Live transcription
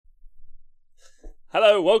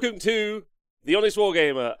Hello, welcome to The Honest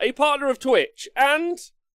Wargamer, a partner of Twitch, and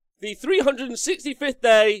the 365th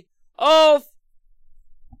day of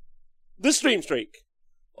the stream streak.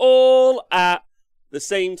 All at the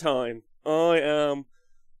same time. I am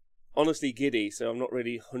honestly giddy, so I'm not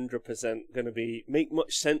really 100% going to make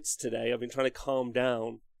much sense today. I've been trying to calm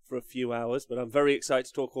down for a few hours, but I'm very excited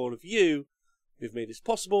to talk to all of you who've made this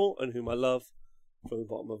possible and whom I love from the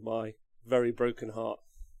bottom of my very broken heart.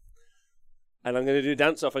 And I'm going to do a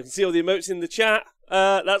dance off. I can see all the emotes in the chat.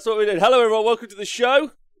 That's what we did. Hello, everyone. Welcome to the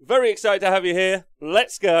show. Very excited to have you here.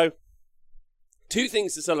 Let's go. Two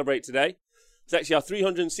things to celebrate today. It's actually our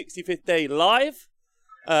 365th day live.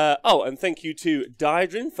 And thank you to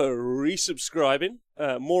Diadrin for resubscribing.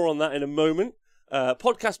 More on that in a moment.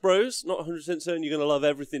 Podcast Bros, not 100% certain you're going to love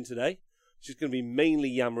everything today. It's just going to be mainly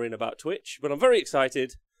yammering about Twitch. But I'm very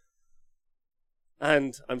excited.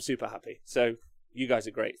 And I'm super happy. So you guys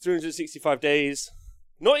are great. 365 days.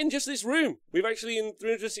 Not in just this room. We've actually, in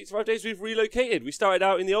 365 days, we've relocated. We started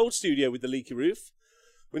out in the old studio with the leaky roof.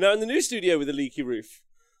 We're now in the new studio with the leaky roof.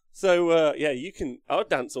 So, yeah, I'll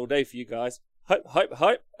dance all day for you guys. Hype, hype,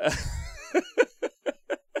 hype.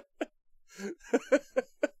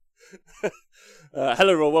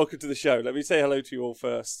 Hello, everyone. Welcome to the show. Let me say hello to you all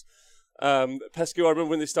first. Pesco, I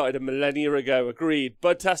remember when they started a millennia ago. Agreed.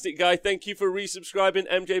 Budtastic guy, thank you for resubscribing.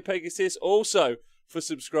 MJ Pegasus also for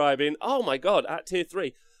subscribing. Oh my god, at tier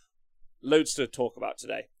 3. Loads to talk about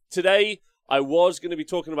today. Today, I was going to be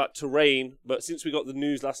talking about terrain, but since we got the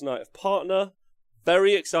news last night of partner,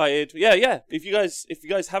 very excited. Yeah. If you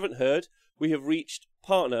guys haven't heard, we have reached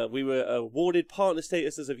partner. We were awarded partner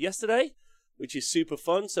status as of yesterday, which is super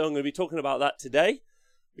fun. So I'm going to be talking about that today.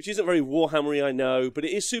 Which isn't very Warhammery, I know, but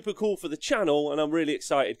it is super cool for the channel, and I'm really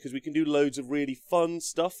excited because we can do loads of really fun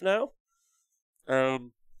stuff now. So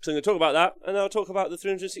I'm going to talk about that, and I'll talk about the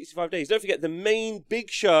 365 days. Don't forget, the main big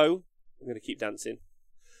show, I'm going to keep dancing,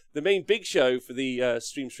 the main big show for the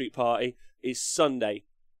Stream Street Party is Sunday.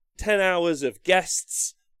 10 hours of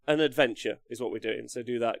guests and adventure is what we're doing, so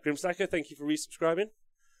do that. Grimstacker, thank you for resubscribing.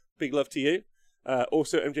 Big love to you.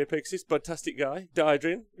 Also, MJ Pegasus, Budtastic guy,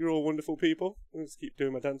 Diadrin, you're all wonderful people. I'll just keep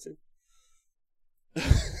doing my dancing.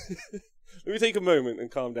 Let me take a moment and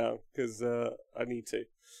calm down, because I need to.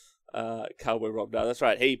 Cowboy Rob down, that's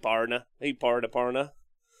right. Hey, partner. Hey, partner.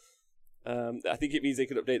 I think it means they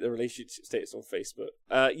can update their relationship status on Facebook.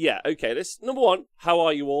 Yeah, okay, number one, how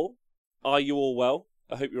are you all? Are you all well?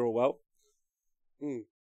 I hope you're all well.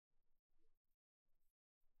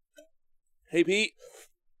 Hey, Pete.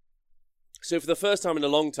 So for the first time in a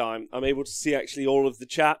long time, I'm able to see actually all of the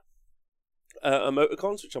chat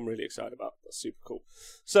emoticons, which I'm really excited about. That's super cool.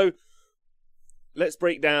 So let's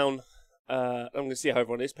break down. I'm going to see how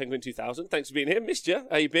everyone is. Penguin 2000, thanks for being here. Missed you.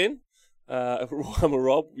 How you been? Warhammer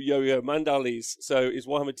Rob, Yo-Yo, Mandalis. So is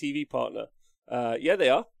Warhammer TV partner? Yeah, they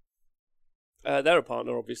are. They're a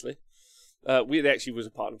partner, obviously. They actually was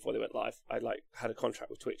a partner before they went live. I had a contract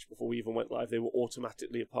with Twitch before we even went live. They were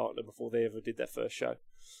automatically a partner before they ever did their first show.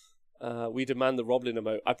 We demand the Roblin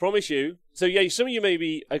emote. I promise you. So yeah, some of you may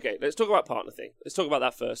be... Okay, let's talk about partner thing. Let's talk about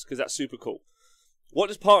that first, because that's super cool. What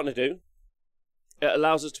does partner do? It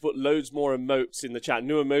allows us to put loads more emotes in the chat.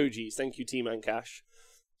 New emojis. Thank you, T-Man Cash.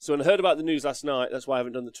 So when I heard about the news last night, that's why I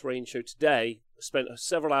haven't done the terrain show today. I spent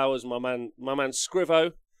several hours with my man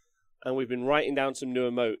Scrivo, and we've been writing down some new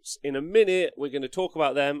emotes. In a minute, we're going to talk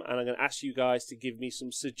about them, and I'm going to ask you guys to give me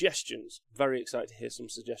some suggestions. Very excited to hear some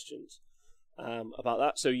suggestions. About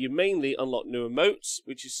that. So you mainly unlock new emotes,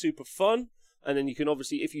 which is super fun, and then you can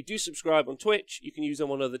obviously, if you do subscribe on Twitch, you can use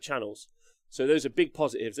them on other channels. So those are big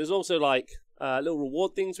positives. There's also like little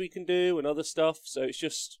reward things we can do and other stuff, so it's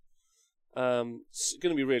just it's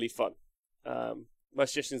going to be really fun. My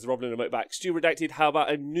suggestion is the Roblin emote back. Stu Redacted, how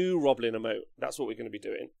about a new Roblin emote? That's what we're going to be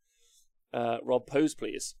doing. Rob, pose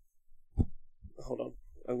please. Hold on,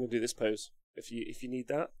 I'm going to do this pose if you need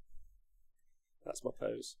that. That's my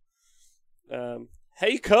pose.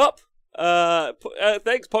 Hey Cup,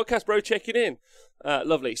 thanks Podcast Bro checking in.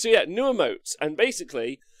 Lovely. So yeah, new emotes, and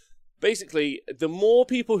basically the more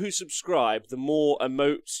people who subscribe, the more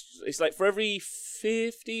emotes. It's like for every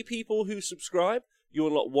 50 people who subscribe, you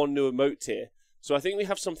unlock one new emote tier. So I think we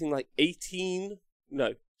have something like 17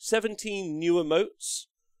 new emotes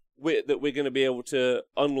that we're going to be able to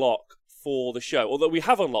unlock for the show, although we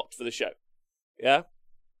have unlocked for the show. Yeah,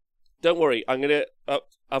 don't worry,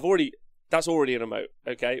 that's already an emote,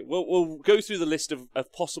 okay? We'll go through the list of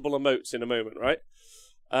possible emotes in a moment, right?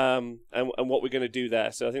 And what we're going to do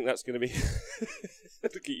there. So I think that's going to be...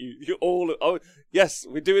 Look at you. You're all... Oh, yes,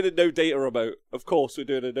 we're doing a no data emote. Of course, we're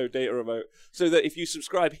doing a no data emote. So that if you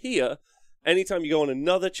subscribe here, anytime you go on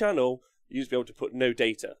another channel, You used to be able to put no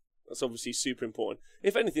data. That's obviously super important.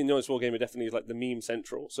 If anything, the Honest Wargamer definitely is like the meme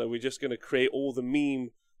central. So we're just going to create all the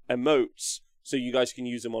meme emotes so you guys can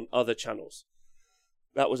use them on other channels.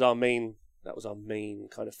 That was our main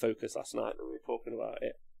kind of focus last night when we were talking about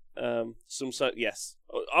it. Yes,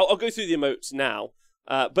 I'll go through the emotes now.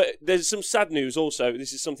 But there's some sad news also.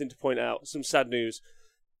 This is something to point out. Some sad news.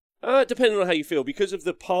 Depending on how you feel, because of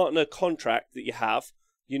the partner contract that you have,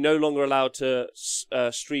 you're no longer allowed to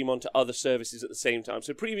stream onto other services at the same time.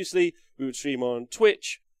 So previously, we would stream on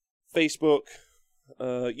Twitch, Facebook,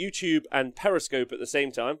 YouTube, and Periscope at the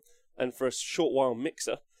same time. And for a short while,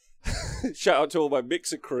 Mixer. Shout out to all my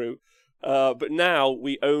Mixer crew. But now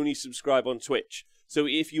we only subscribe on Twitch. So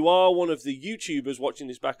if you are one of the YouTubers watching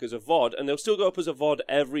this back as a VOD, and they'll still go up as a VOD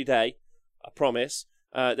every day, I promise.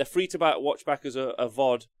 They're free to watch back as a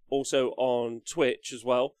VOD also on Twitch as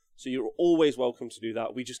well. So you're always welcome to do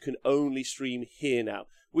that. We just can only stream here now,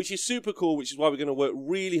 which is super cool, which is why we're going to work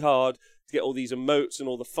really hard to get all these emotes and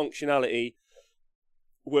all the functionality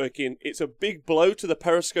working. It's a big blow to the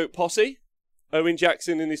Periscope posse. Owen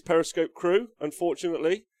Jackson and his Periscope crew,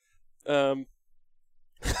 unfortunately. Poor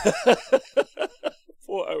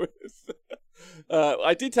Owen.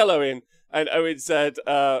 I did tell Owen, and Owen said,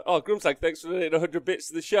 oh, Grumslag, thanks for donating 100 bits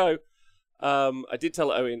to the show. I did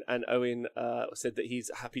tell Owen, and Owen said that he's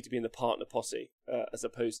happy to be in the partner posse, as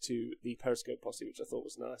opposed to the Periscope posse, which I thought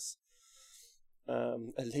was nice.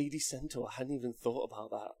 A lady centaur, I hadn't even thought about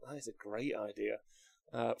that. That is a great idea.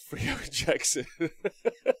 Free Owen Jackson.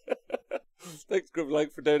 Thanks,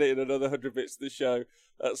 Grumslag, for donating another 100 bits to the show.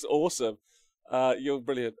 That's awesome. You're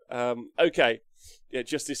brilliant. Okay. Yeah,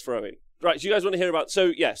 justice for Owen. Right, so you guys want to hear about...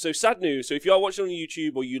 So sad news. So if you are watching on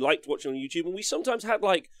YouTube, or you liked watching on YouTube, and we sometimes had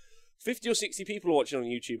like 50 or 60 people watching on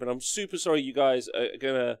YouTube, and I'm super sorry you guys are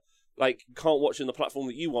gonna, can't watch on the platform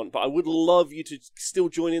that you want, but I would love you to still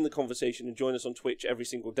join in the conversation and join us on Twitch every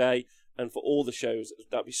single day, and for all the shows.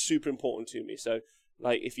 That'd be super important to me. So,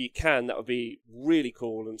 if you can, that would be really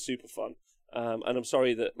cool and super fun. And I'm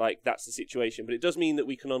sorry that, that's the situation, but it does mean that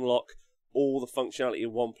we can unlock all the functionality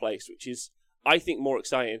in one place, which is, I think, more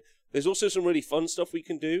exciting. There's also some really fun stuff we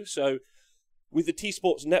can do. So with the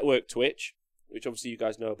T-Sports Network Twitch, which obviously you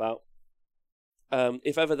guys know about,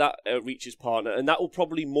 if ever that reaches partner, and that will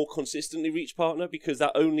probably more consistently reach partner because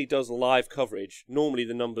that only does live coverage. Normally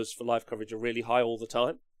the numbers for live coverage are really high all the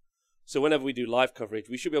time. So whenever we do live coverage,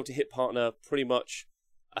 we should be able to hit partner pretty much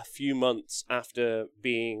a few months after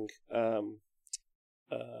being, what's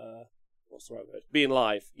the right word? Being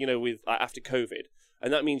live, after COVID.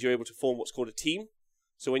 And that means you're able to form what's called a team.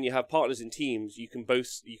 So when you have partners in teams, you can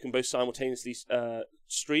both simultaneously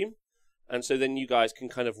stream, and so then you guys can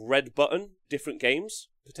kind of red button different games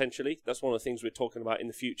potentially. That's one of the things we're talking about in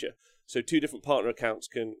the future. So 2 different partner accounts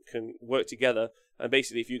can work together, and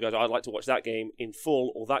basically, if you guys, I'd like to watch that game in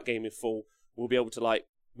full or that game in full, we'll be able to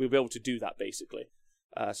do that basically.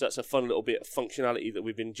 So that's a fun little bit of functionality that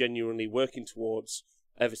we've been genuinely working towards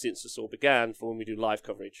ever since this all began for when we do live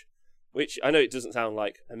coverage. Which, I know it doesn't sound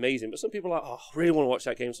amazing, but some people are like, oh, I really want to watch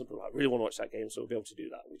that game. Some people are like, I really want to watch that game, so we'll be able to do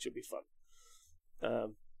that, which would be fun.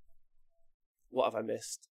 What have I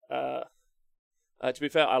missed? To be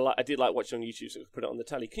fair, I did like watching on YouTube, so I could put it on the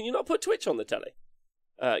telly. Can you not put Twitch on the telly?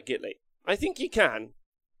 Gitly. I think you can.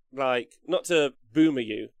 Not to boomer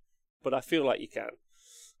you, but I feel like you can.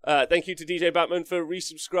 Thank you to DJ Batman for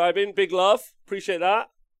resubscribing. Big love. Appreciate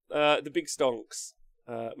that. The big stonks.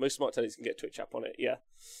 Most smart tellies can get Twitch app on it, yeah.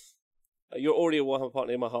 You're already a Warhammer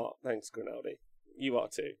partner in my heart. Thanks, Grinaldi. You are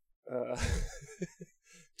too.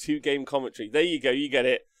 2-game commentary. There you go. You get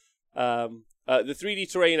it. The 3D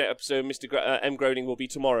Terrain episode, Mr. M. Groening, will be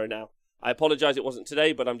tomorrow now. I apologise it wasn't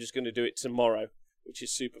today, but I'm just going to do it tomorrow, which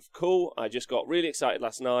is super cool. I just got really excited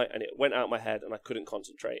last night, and it went out of my head, and I couldn't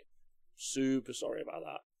concentrate. Super sorry about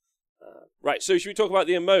that. Right, so should we talk about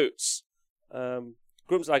the emotes?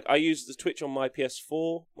 Grum's I use the Twitch on my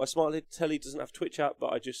PS4. My smart telly doesn't have Twitch app,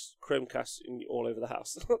 but I just Chromecast all over the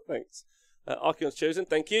house. Thanks. Archeon's chosen.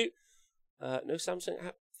 Thank you. No Samsung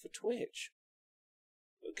app for Twitch.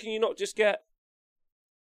 Can you not just get...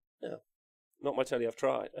 No. Not my telly, I've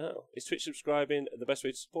tried. Oh. Is Twitch subscribing the best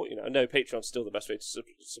way to support you now? No, Patreon's still the best way to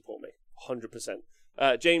support me.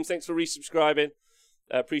 100%. James, thanks for resubscribing.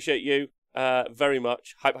 Appreciate you very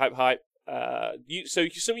much. Hype, hype, hype. So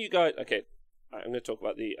some of you guys... Okay. Right, I'm going to talk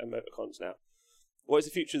about the emoticons now. What is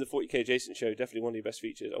the future of the 40k Jason show? Definitely one of your best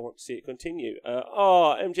features. I want to see it continue.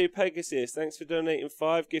 MJ Pegasus, thanks for donating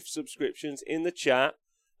 5 gift subscriptions in the chat.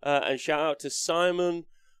 And shout out to Simon,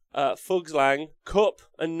 Fugslang, Cup,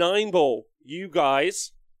 and Nineball. You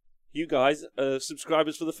guys are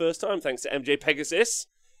subscribers for the first time. Thanks to MJ Pegasus.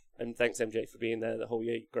 And thanks, MJ, for being there the whole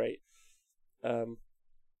year. Great.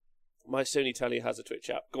 My Sony telly has a Twitch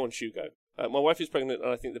app. Go on, Shugo. My wife is pregnant,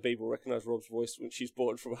 and I think the baby will recognise Rob's voice when she's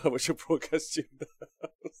born from how much a broadcast in the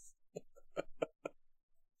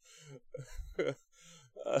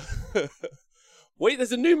house. Wait,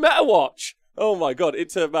 there's a new Meta Watch! Oh my god,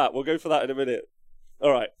 into Matt. We'll go for that in a minute.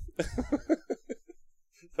 Alright.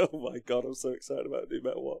 Oh my god, I'm so excited about a new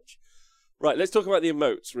Meta Watch. Right, let's talk about the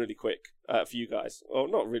emotes really quick for you guys. Oh,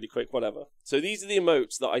 not really quick, whatever. So these are the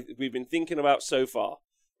emotes that we've been thinking about so far,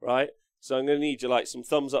 right? So I'm going to need you like some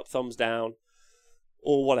thumbs up, thumbs down,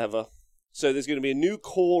 or whatever. So there's going to be a new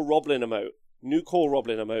core Roblin emote. New core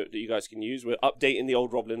Roblin emote that you guys can use. We're updating the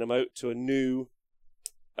old Roblin emote to a new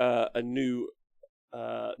one.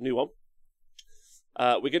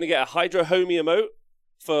 We're going to get a Hydro Homie emote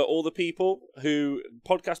for all the people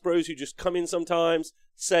podcast bros who just come in sometimes,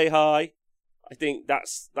 say hi. I think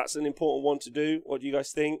that's an important one to do. What do you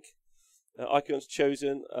guys think? Icons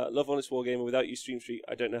Chosen, love Honest Wargamer. Without you, Stream Street,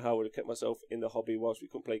 I don't know how I would have kept myself in the hobby whilst we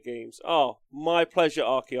couldn't play games. Oh, my pleasure,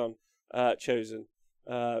 Archeon Chosen.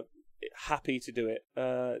 Happy to do it.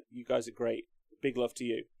 You guys are great. Big love to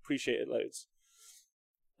you. Appreciate it loads.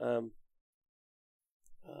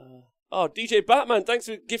 DJ Batman, thanks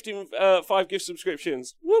for gifting 5 gift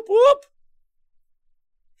subscriptions. Whoop whoop.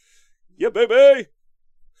 Yeah, baby.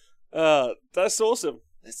 That's awesome.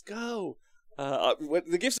 Let's go.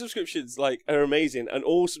 The gift subscriptions are amazing, and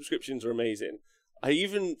all subscriptions are amazing. I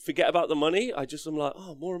even forget about the money. I'm like,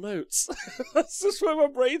 oh, more emotes. That's just where my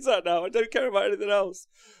brain's at now. I don't care about anything else.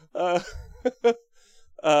 Right.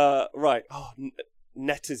 Oh,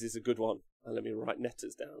 Netters is a good one. Let me write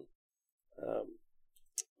Netters down.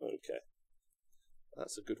 Okay.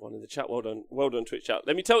 That's a good one in the chat. Well done, Twitch chat.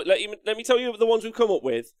 Let me tell you the ones we've come up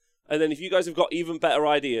with, and then if you guys have got even better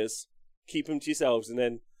ideas, keep them to yourselves, and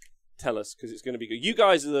then tell us, because it's going to be good. You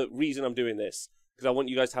guys are the reason I'm doing this, because I want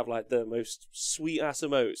you guys to have the most sweet ass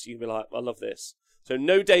emotes. You can be like, I love this. So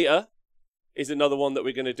no data is another one that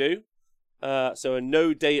we're going to do. So a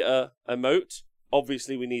no data emote.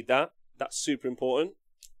 Obviously we need that. That's super important.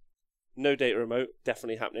 No data emote,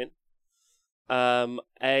 definitely happening.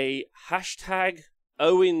 A hashtag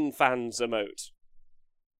Owen fans emote.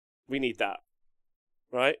 We need that.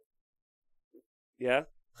 Right? Yeah?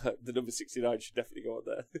 The number 69 should definitely go on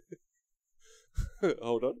there.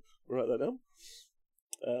 Hold on. We'll write that down.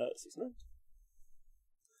 69.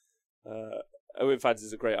 Owen fans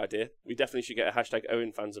is a great idea. We definitely should get a hashtag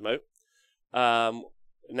Owen fans emote.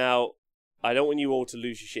 Now, I don't want you all to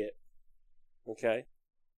lose your shit. Okay?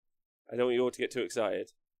 I don't want you all to get too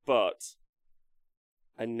excited. But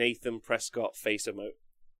a Nathan Prescott face emote.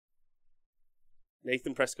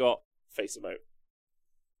 Nathan Prescott face emote.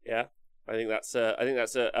 Yeah? I think that's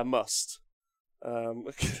a must.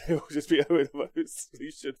 It will just be Owen emotes.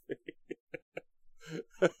 You should be.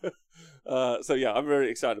 So yeah, I'm very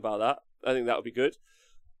excited about that. I think that would be good.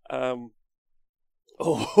 Yeah, I'm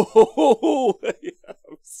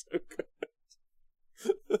so good.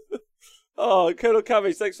 Oh, Colonel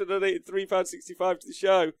Cabbage, thanks for donating £3.65 to the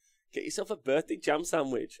show. Get yourself a birthday jam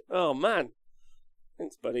sandwich. Oh man,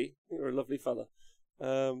 thanks, buddy. You're a lovely fella.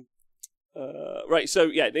 Right, so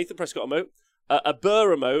yeah, Nathan Prescott emote. A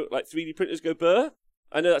Burr emote, like 3D printers go Burr.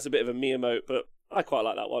 I know that's a bit of a me emote, but I quite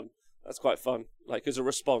like that one. That's quite fun, like as a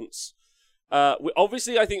response.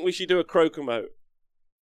 Obviously, I think we should do a Croak emote.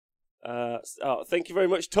 Thank you very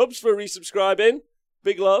much, Tubbs, for resubscribing.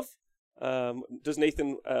 Big love. Does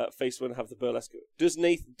Nathan Face one have the burlesque? Does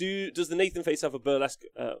the Nathan Face have a burlesque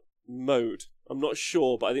mode? I'm not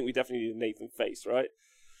sure, but I think we definitely need a Nathan Face, right?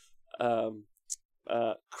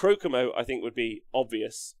 Croak emote, I think, would be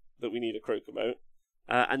obvious that we need a Croak emote.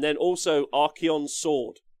 And then also Archeon's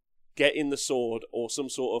sword. Get in the sword, or some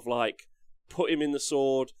sort of put him in the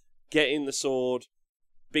sword, get in the sword,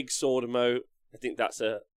 big sword emote. I think that's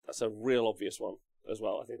a real obvious one as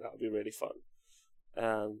well. I think that would be really fun.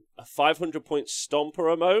 A 500-point stomper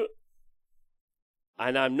emote.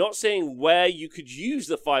 And I'm not saying where you could use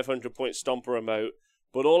the 500-point stomper emote,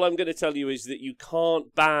 but all I'm going to tell you is that you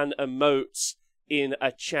can't ban emotes in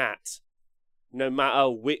a chat, no matter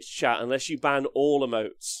which chat, unless you ban all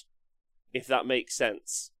emotes, if that makes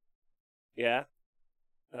sense. Yeah?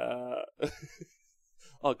 Oh,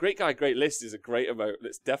 Great Guy, Great List is a great emote.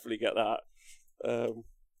 Let's definitely get that.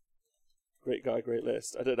 Great Guy, Great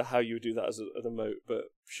List. I don't know how you would do that as an emote, but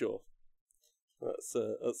sure. That's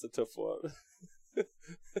a tough one.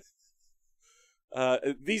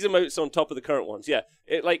 These emotes on top of the current ones, yeah.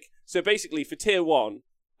 So basically for tier 1,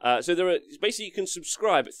 so there are basically you can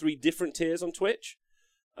subscribe at 3 different tiers on Twitch,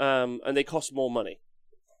 and they cost more money.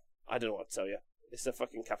 I don't know what to tell you. It's a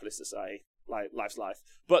fucking capitalist society. Life's life.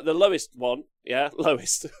 But the lowest one, yeah,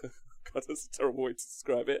 lowest. God, that's a terrible way to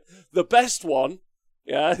describe it. The best one,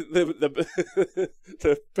 yeah, the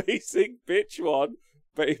the basic bitch one,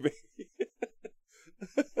 baby.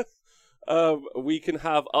 We can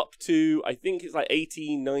have up to, I think it's like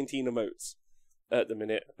 18, 19 emotes at the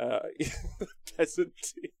minute.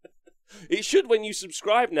 Peasant. It should, when you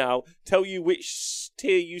subscribe now, tell you which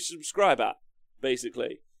tier you subscribe at,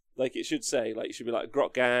 basically. Like, it should say, like, it should be like a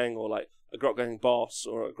Grok Gang, or like a Grok Gang Boss,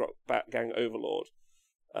 or a Grok Gang Overlord.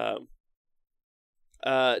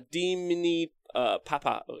 Demini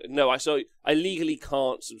Papa. No, I legally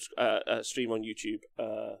can't stream on YouTube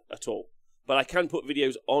at all. But I can put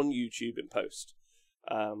videos on YouTube in post.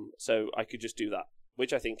 So I could just do that,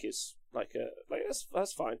 which I think is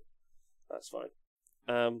that's fine. That's fine.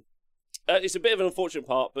 It's a bit of an unfortunate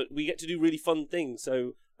part, but we get to do really fun things.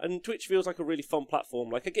 So, and Twitch feels like a really fun platform.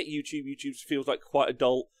 Like, I get YouTube. YouTube feels like quite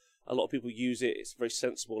adult. A lot of people use it. It's a very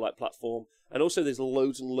sensible platform. And also, there's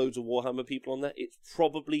loads and loads of Warhammer people on there. It's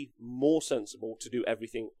probably more sensible to do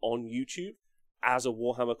everything on YouTube as a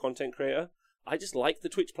Warhammer content creator. I just like the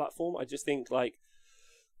Twitch platform. I just think, I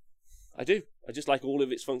just like all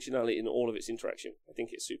of its functionality and all of its interaction. I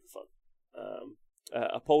think it's super fun.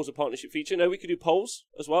 A poll's a partnership feature. No, we could do polls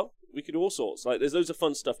as well. We could do all sorts. Like, there's loads of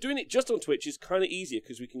fun stuff. Doing it just on Twitch is kind of easier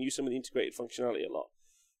because we can use some of the integrated functionality a lot.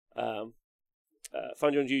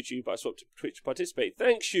 Find you on YouTube, but I swapped to Twitch to participate.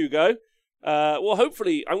 Thanks, Hugo. Well,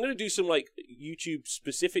 hopefully, I'm going to do some,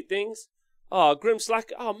 YouTube-specific things. Oh, Grim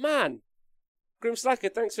Slacker. Oh, man. Grim Slacker,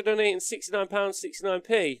 thanks for donating £69,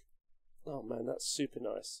 69p. Oh, man, that's super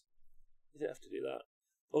nice. You didn't have to do that.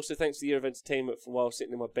 Also, thanks to the Year of Entertainment for while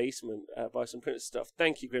sitting in my basement, buy some printed stuff.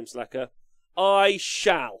 Thank you, Grim Slacker. I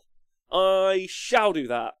shall do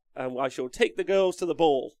that. And I shall take the girls to the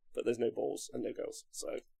ball. But there's no balls and no girls.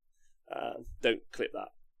 So, don't clip that.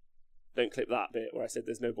 Don't clip that bit where I said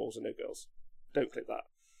there's no balls and no girls. Don't clip that.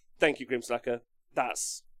 Thank you, Grim Slacker.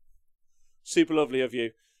 That's super lovely of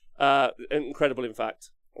you. Incredible, in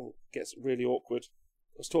fact. Oh, it gets really awkward.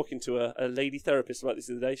 I was talking to a lady therapist about this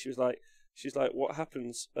the other day. She's like, what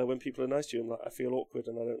happens when people are nice to you? I'm like, I feel awkward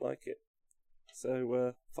and I don't like it.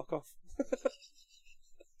 So, fuck off.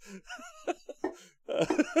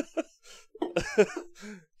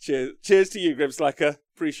 Cheers to you, Grim Slacker.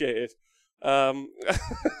 Appreciate it. Fuck.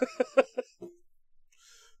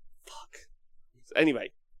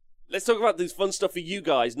 Anyway, let's talk about this fun stuff for you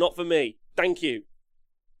guys, not for me. Thank you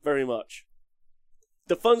very much.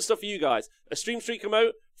 The fun stuff for you guys. A Stream Streak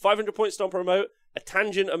emote, 500 point Stomper emote, a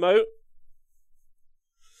Tangent emote,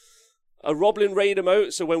 a Roblin raid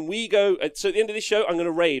emote. So when we go, so at the end of this show, I'm going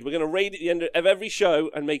to raid. We're going to raid at the end of every show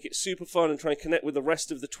and make it super fun and try and connect with the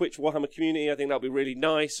rest of the Twitch Warhammer community. I think that'll be really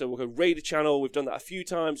nice. So we'll go raid a channel. We've done that a few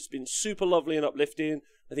times. It's been super lovely and uplifting.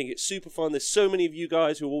 I think it's super fun. There's so many of you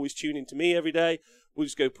guys who always tune into me every day. We'll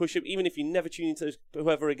just go push them. Even if you never tune into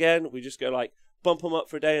whoever again, we just go bump them up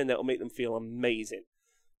for a day and that'll make them feel amazing.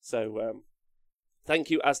 So, thank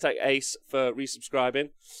you, Aztec Ace, for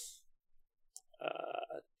resubscribing.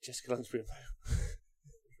 Jessica Lansbury.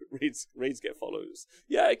 Raids get follows.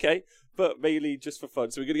 Yeah, okay. But mainly just for fun.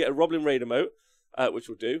 So we're going to get a Roblin Raid emote, which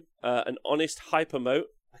we'll do. An Honest Hype emote.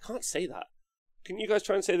 I can't say that. Can you guys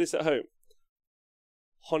try and say this at home?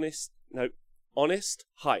 Honest Hype. Honest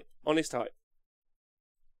Hype. Honest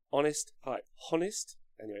Hype.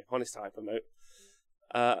 Anyway, Honest Hype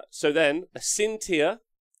emote. So then, a Sin tier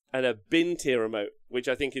and a Bin tier emote, which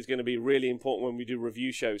I think is going to be really important when we do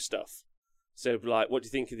review show stuff. So, what do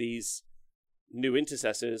you think of these new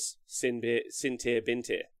intercessors, Sin tier, Bin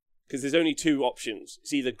tier? Because there's only two options.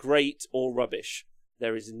 It's either great or rubbish.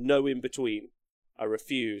 There is no in between. I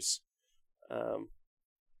refuse. And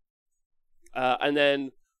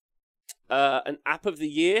then an App of the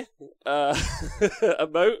Year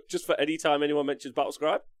emote, just for any time anyone mentions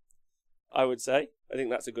Battlescribe, I would say. I think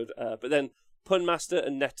that's a good... but then Pun Master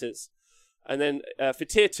and Netters. And then for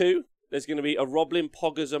Tier 2, there's going to be a Roblin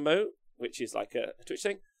Poggers emote, which is like a Twitch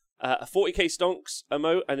thing. A 40k Stonks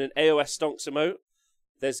emote and an AOS Stonks emote.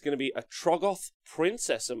 There's going to be a Troggoth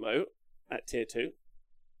Princess emote at Tier 2.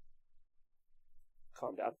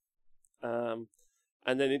 Calm down.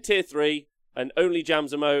 And then in Tier 3, an Only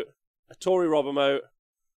Jams emote, a Tory Rob emote,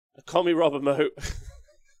 a Commie Rob emote,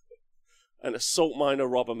 and a Salt Miner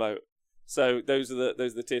Rob emote. So those are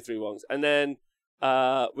the Tier 3 ones. And then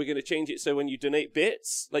we're going to change it so when you donate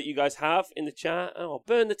bits, like you guys have in the chat. Oh,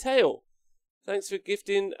 Burn the Tail. Thanks for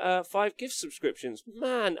gifting 5 gift subscriptions.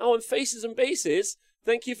 Man, oh, and Faces and Bases,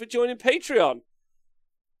 thank you for joining Patreon.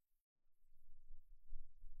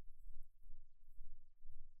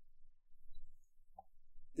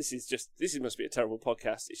 This must be a terrible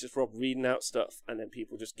podcast. It's just Rob reading out stuff and then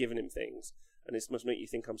people just giving him things. and this must make you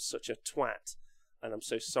think I'm such a twat, and I'm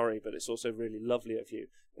so sorry, but it's also really lovely of you.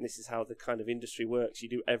 And this is how the kind of industry works. You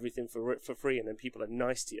do everything for free, and then people are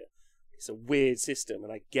nice to you. It's a weird system,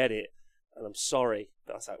 and I get it, and I'm sorry,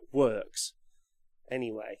 but that's how it works.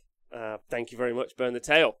 Anyway, thank you very much, Burn the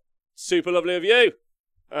Tail. Super lovely of you.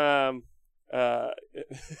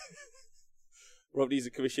 Rob needs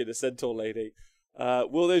a commission, a centaur lady.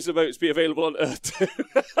 Will those emotes be available on Earth too?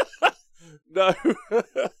 No.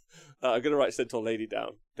 I'm going to write centaur lady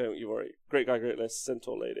down. Don't you worry. Great guy, great list.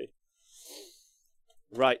 Centaur lady.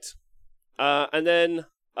 Right. And then,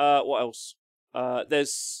 what else?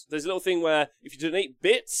 There's a little thing where if you donate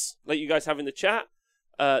bits, like you guys have in the chat,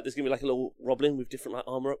 there's going to be like a little Roblin with different like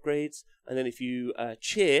armor upgrades. And then if you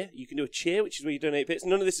cheer, you can do a cheer, which is where you donate bits.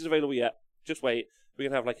 None of this is available yet. Just wait. We're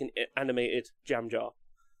going to have like an animated jam jar.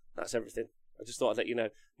 That's everything. I just thought I'd let you know.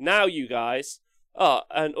 Now, you guys.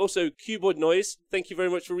 And also, Cuboid Noise, thank you very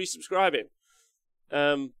much for resubscribing.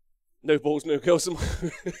 No balls, no girls.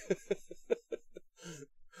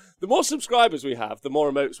 The more subscribers we have, the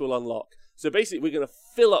more emotes we'll unlock. So basically, we're going to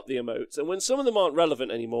fill up the emotes. And when some of them aren't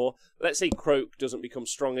relevant anymore, let's say Croak doesn't become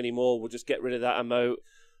strong anymore, we'll just get rid of that emote.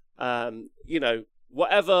 You know,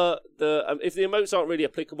 whatever if the emotes aren't really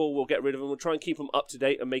applicable, we'll get rid of them. We'll try and keep them up to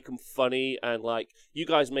date and make them funny. And like, you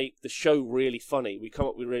guys make the show really funny. We come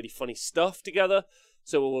up with really funny stuff together.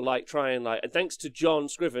 So we'll like try and like, and thanks to John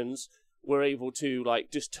Scrivens, we're able to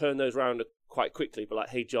like just turn those around quite quickly. But like,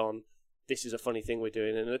 hey John, this is a funny thing we're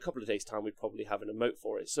doing, and in a couple of days' time, we probably have an emote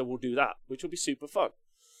for it. So we'll do that, which will be super fun.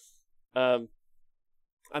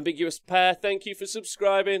 Ambiguous Pair, thank you for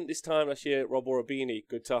subscribing. This time last year, Rob wore a beanie.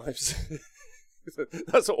 Good times.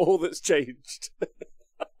 That's all that's changed.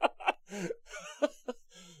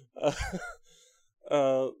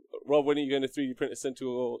 Rob, when are you going to 3D print a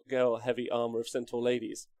Centaur Girl heavy armor of Centaur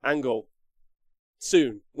ladies? Angle.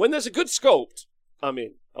 Soon. When there's a good sculpt, I'm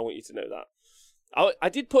in. I want you to know that. I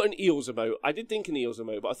did put an eels emote. I did think an eels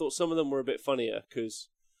emote, but I thought some of them were a bit funnier because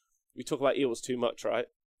we talk about eels too much, right?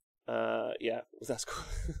 Yeah, that's cool.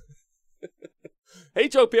 Hey,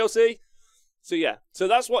 Joe PLC. So yeah, so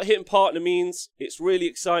that's what Hitting Partner means. It's really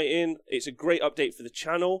exciting. It's a great update for the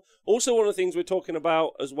channel. Also, one of the things we're talking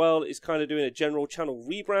about as well is kind of doing a general channel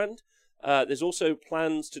rebrand. There's also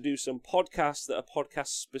plans to do some podcasts that are podcast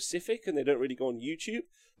specific and they don't really go on YouTube.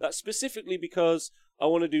 That's specifically because I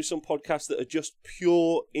want to do some podcasts that are just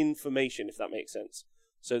pure information, if that makes sense.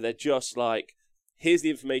 So they're just like, here's the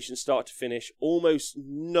information start to finish, almost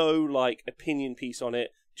no like opinion piece on it,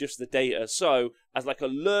 just the data. So as like a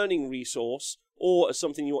learning resource or as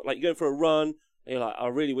something you want, like you're going for a run and you're like, I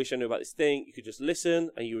really wish I knew about this thing. You could just listen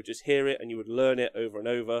and you would just hear it and you would learn it over and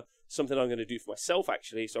over. Something I'm going to do for myself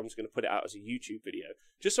actually. So I'm just going to put it out as a YouTube video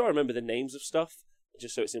just so I remember the names of stuff,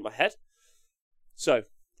 just so it's in my head. So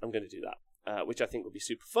I'm going to do that. Which I think will be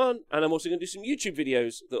super fun. And I'm also going to do some YouTube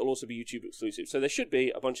videos that will also be YouTube exclusive. So there should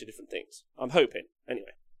be a bunch of different things. I'm hoping.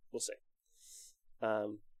 Anyway, we'll see.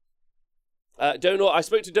 Donal, I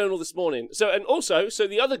spoke to Donal this morning. So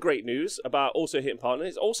the other great news about also Hitting Partner,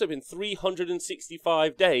 it's also been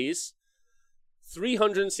 365 days.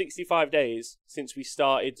 365 days since we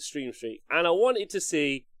started the stream streak. And I wanted to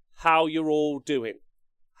see how you're all doing.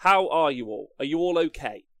 How are you all? Are you all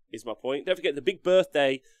okay? Is my point. Don't forget the big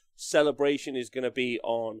birthday celebration is going to be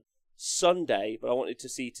on Sunday, but I wanted to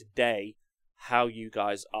see today how you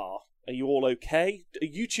guys are. Are you all okay?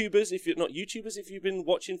 YouTubers, if you're not YouTubers, if you've been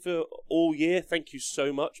watching for all year, thank you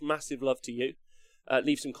so much. Massive love to you.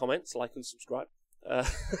 Leave some comments, like and subscribe. I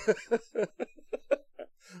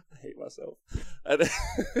hate myself. And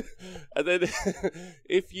then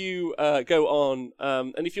if you go on,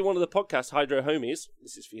 and if you're one of the podcast Hydro Homies,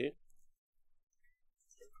 this is for you.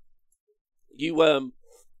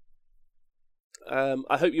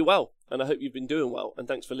 I hope you're well, and I hope you've been doing well, and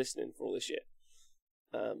thanks for listening for all this year.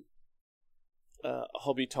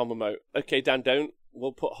 Hobby Tom emote. Okay, Dan,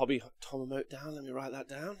 we'll put Hobby Tom emote down. Let me write that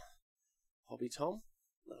down. Hobby Tom.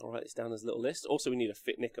 I'll write this down as a little list. Also, we need a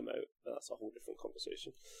Fit Nick emote. That's a whole different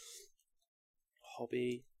conversation.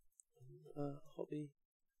 Hobby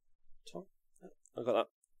Tom. I got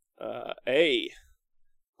that. Hey,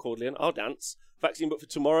 Cordian, I'll dance. Vaccine book for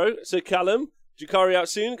tomorrow. So Callum, Jakari out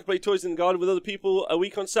soon. Can play Toys in the Garden with other people a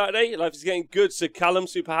week on Saturday. Life is getting good. So Callum,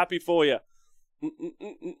 super happy for you.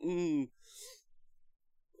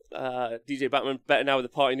 DJ Batman better now with the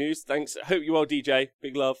party news. Thanks. Hope you well, DJ.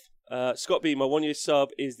 Big love. Scott B, my 1 year sub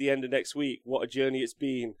is the end of next week. What a journey it's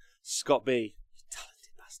been. Scott B, you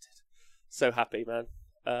talented bastard. So happy, man.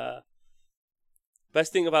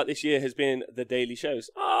 Best thing about this year has been the daily shows.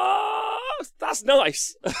 Oh, that's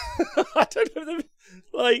nice. I don't know them.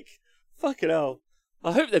 Like, fucking hell.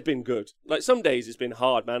 I hope they've been good. Like, some days it's been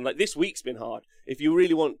hard, man. Like, this week's been hard. If you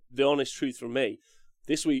really want the honest truth from me,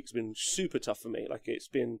 this week's been super tough for me. Like, it's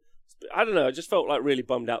been, I don't know, I just felt like really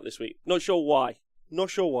bummed out this week. Not sure why.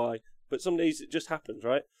 But some days it just happens,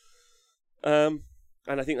 right? And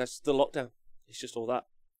I think that's the lockdown. It's just all that.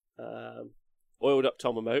 Oiled up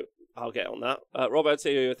Tom emote. I'll get on that. Rob, I'd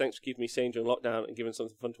say thanks for keeping me sane during lockdown and giving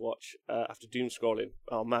something fun to watch after doom scrolling.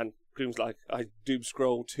 Oh man, Groom's like, I doom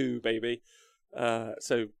scroll too, baby.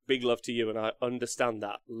 So big love to you, and I understand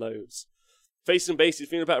that loads. Faces and Bases,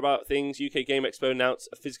 feeling better about things. UK Game Expo announced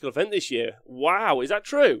a physical event this year. Wow, is that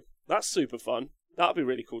true? That's super fun. That'd be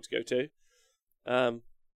really cool to go to.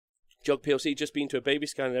 Jog PLC just been to a baby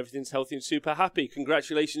scan and everything's healthy and super happy.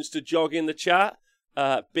 Congratulations to Jog in the chat.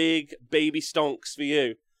 Big baby stonks for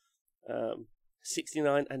you.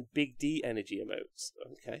 69 and Big D energy emotes.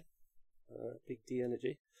 Okay. Big D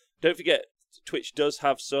energy. Don't forget, Twitch does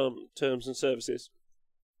have some terms and services.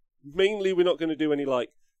 Mainly, we're not going to do any, like,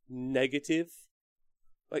 negative.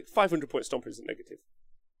 Like, 500 point stomper isn't negative.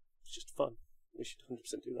 It's just fun. We should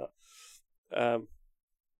 100% do that.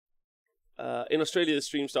 In Australia, the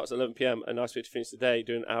stream starts at 11 PM. A nice way to finish the day,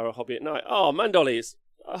 doing an hour of hobby at night. Oh, man, Dollies.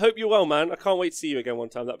 I hope you're well, man. I can't wait to see you again one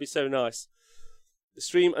time. That'd be so nice. The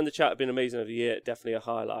stream and the chat have been amazing over the year. Definitely a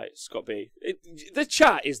highlight. Scott B. The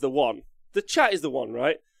chat is the one. The chat is the one,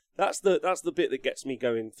 right? That's the bit that gets me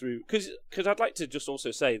going through. Because I'd like to just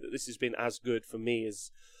also say that this has been as good for me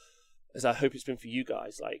as I hope it's been for you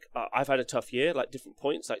guys. Like, I've had a tough year, like, different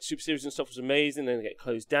points. Like, Super Series and stuff was amazing, then it get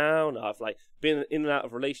closed down. I've, like, been in and out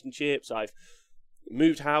of relationships. I've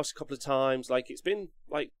moved house a couple of times. Like, it's been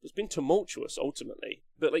tumultuous, ultimately.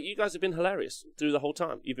 But, like, you guys have been hilarious through the whole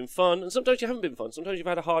time. You've been fun, and sometimes you haven't been fun. Sometimes you've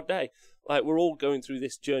had a hard day. Like, we're all going through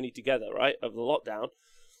this journey together, right, of the lockdown.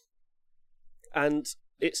 And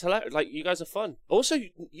it's hilarious. Like, you guys are fun. Also,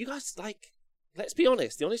 you guys, like, let's be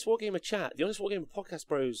honest. The Honest Wargamer chat, the Honest Wargamer podcast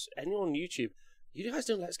bros, anyone on YouTube, you guys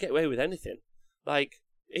don't let us get away with anything. Like,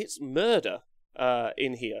 it's murder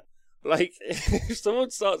in here. Like, if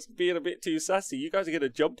someone starts being a bit too sassy, you guys are going to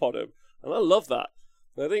jump on them. And I love that.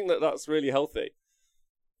 I think that that's really healthy.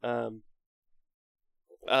 Scrivo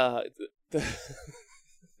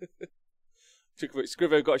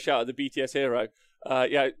got a shout out at the BTS hero.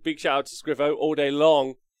 Yeah, big shout out to Scrivo all day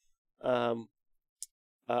long.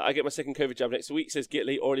 I get my second COVID jab next week, says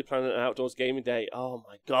Gitley, already planning an outdoors gaming day. Oh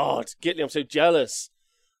my god, Gitley, I'm so jealous.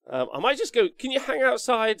 I might just go, can you hang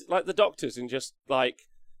outside like the doctors and just like,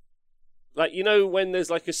 you know, when there's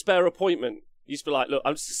like a spare appointment, you used to be like, look,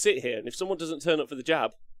 I'm just sit here, and if someone doesn't turn up for the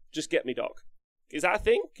jab, just get me, doc. Is that a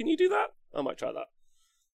thing? Can you do that? I might try that.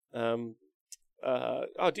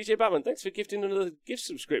 DJ Batman, thanks for gifting another gift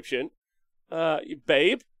subscription. You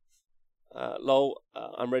babe. Lol,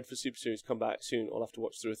 I'm ready for Super Series. Come back soon. I'll have to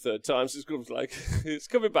watch through a third time. So it's like, it's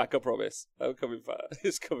coming back, I promise. I'm coming back.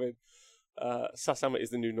 It's coming. Sasama is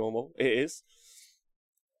the new normal. It is.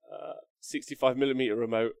 65mm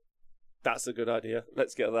remote. That's a good idea.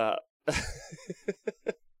 Let's get that.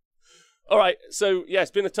 All right. So, yeah,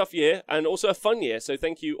 it's been a tough year and also a fun year. So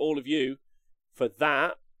thank you, all of you, for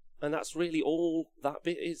that. And that's really all that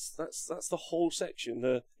bit is. That's the whole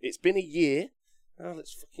section. It's been a year. Now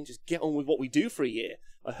let's fucking just get on with what we do for a year.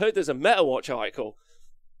 I heard there's a MetaWatch article.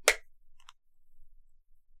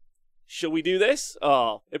 Shall we do this?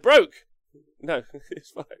 Oh, it broke. No,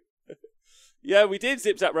 it's fine. Yeah, we did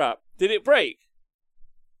Zip Zap Wrap. Did it break?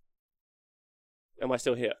 Am I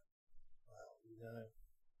still here?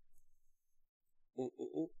 Oh,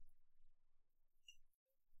 no.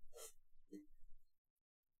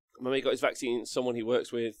 My mate got his vaccine. Someone he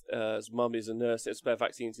works with, his mum is a nurse. There's spare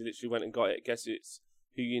vaccines. He literally went and got it. Guess it's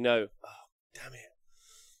who you know. Oh, damn it.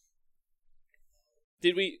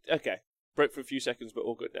 Did we? Okay. Broke for a few seconds, but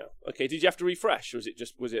all good now. Okay, did you have to refresh, or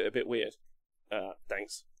was it a bit weird?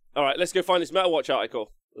 Thanks. All right, let's go find this MetaWatch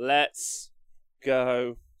article. Let's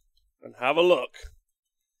go and have a look.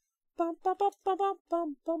 I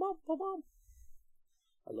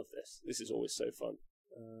love this. This is always so fun.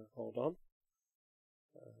 Hold on.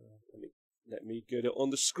 Let me get it on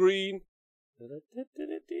the screen.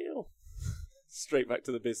 Straight back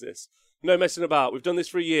to the business. No messing about. We've done this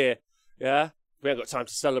for a year. Yeah? We haven't got time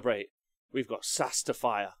to celebrate. We've got SAS to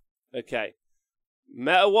fire. Okay.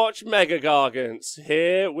 MetaWatch Mega Gargants.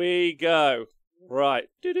 Here we go. Right.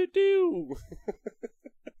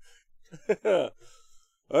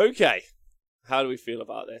 Okay. How do we feel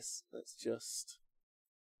about this? Let's just...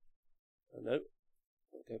 Oh, no.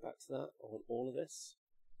 I'll go back to that. I want all of this.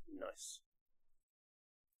 Nice.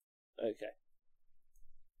 Okay.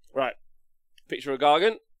 Right. Picture of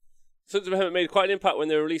Gargant. Sons of Heaven made quite an impact when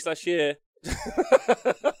they were released last year.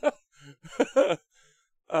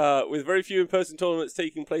 With very few in-person tournaments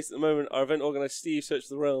taking place at the moment, our event organizer Steve searched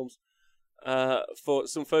the realms for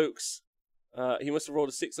some folks. He must have rolled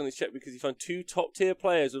a 6 on his check because he found 2 top-tier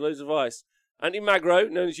players with loads of advice. Andy Magro,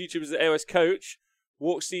 known as YouTube as the AOS coach,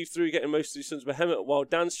 walked Steve through getting most of his Sons of Behemoth, while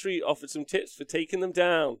Dan Street offered some tips for taking them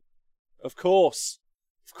down. Of course.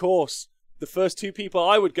 The first 2 people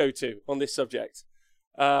I would go to on this subject.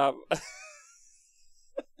 DJ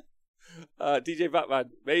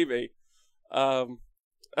Batman, maybe. I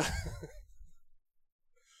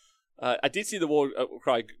did see the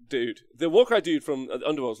Warcry dude. The Warcry dude from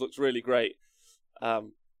Underworlds looks really great.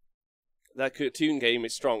 That cartoon game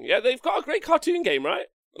is strong. Yeah, they've got a great cartoon game, right?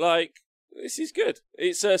 Like, this is good.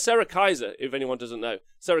 It's Sarah Kaiser, if anyone doesn't know.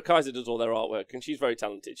 Sarah Kaiser does all their artwork, and she's very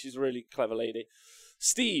talented. She's a really clever lady.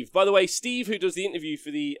 Steve, by the way, Steve, who does the interview for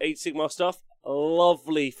the Age of Sigmar stuff,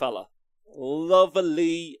 lovely fella.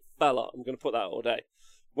 Lovely fella. I'm going to put that all day.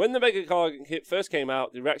 When the Mega Gargant kit first came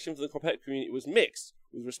out, the reaction from the competitive community was mixed,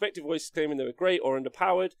 with respective voices claiming they were great or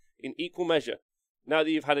underpowered in equal measure. Now that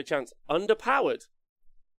you've had a chance, underpowered?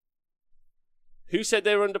 Who said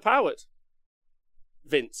they were underpowered?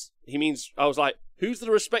 Vince. He means, I was like, who's the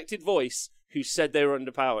respected voice who said they were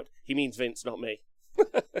underpowered? He means Vince, not me.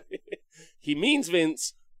 He means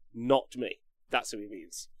Vince, not me. That's who he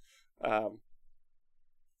means. I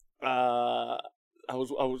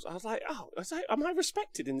was like, am I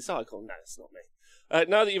respected in this article? No, it's not me.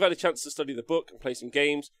 Now that you've had a chance to study the book and play some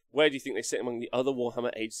games, where do you think they sit among the other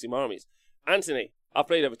Warhammer Age of Sigmar armies? Anthony, I've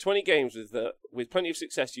played over 20 games with plenty of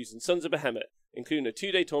success using Sons of Behemoth, including a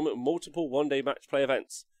 2-day tournament and multiple 1-day match play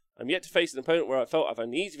events. I'm yet to face an opponent where I felt I've had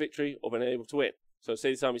an easy victory or been able to win. So I'd say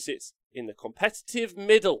this army sits in the competitive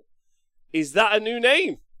middle. Is that a new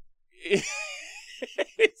name?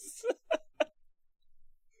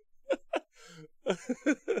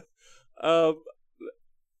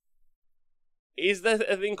 Is there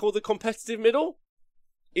a thing called the competitive middle?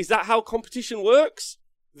 Is that how competition works?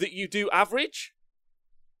 That you do average?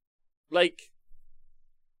 Like,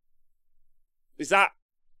 is that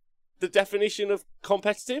the definition of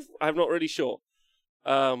competitive? I'm not really sure.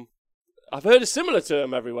 I've heard a similar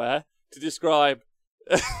term everywhere to describe...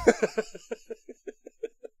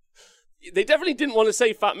 They definitely didn't want to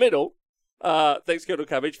say fat middle. Thanks, Kettle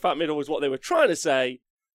Cabbage. Fat middle was what they were trying to say.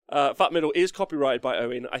 Fat middle is copyrighted by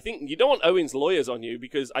Owen. I think you don't want Owen's lawyers on you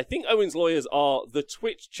because I think Owen's lawyers are the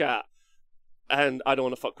Twitch chat, and I don't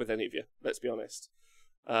want to fuck with any of you. Let's be honest.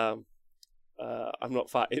 I'm not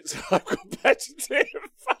fat. I'm competitive.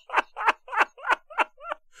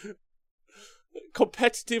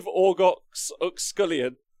 Competitive Orgox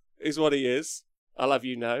Uxcullion is what he is. I'll have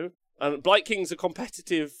you know. And Blight Kings are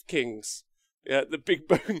competitive kings. Yeah, the big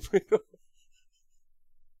bone middle.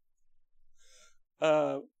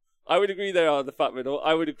 I would agree they are the fat middle.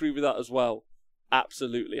 I would agree with that as well.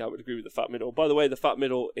 Absolutely, I would agree with the fat middle. By the way, the fat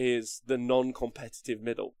middle is the non-competitive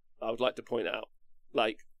middle. I would like to point out.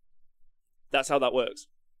 Like, that's how that works.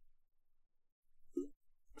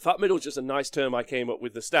 Fat middle is just a nice term I came up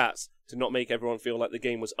with the stats to not make everyone feel like the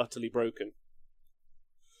game was utterly broken.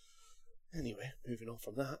 Anyway, moving on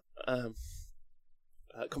from that.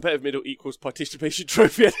 Competitive middle equals participation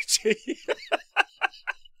trophy energy.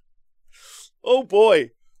 Oh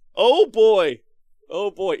boy. Oh boy.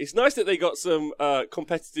 Oh boy. It's nice that they got some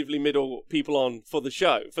competitively middle people on for the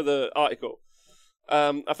show, for the article.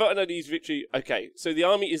 I felt an easy victory. Okay, so the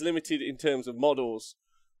army is limited in terms of models,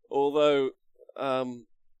 although... but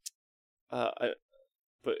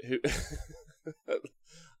who...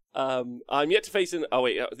 I'm yet to face an... Oh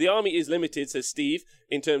wait, the army is limited, says Steve,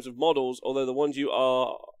 in terms of models, although the ones you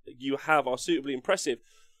have are suitably impressive.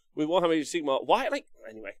 With Warhammer Age of Sigmar... Why? Like...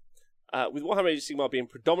 Anyway. With Warhammer Age of Sigmar being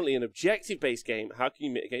predominantly an objective-based game, how can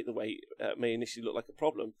you mitigate the way it may initially look like a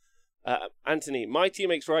problem? Anthony, my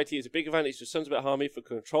TMX variety is a big advantage to Sons of Behemoth army for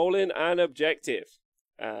controlling an objective.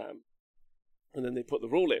 And then they put the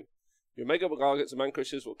rule in. Your Mega Gargants and Man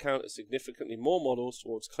Crushers will count as significantly more models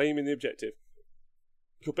towards claiming the objective.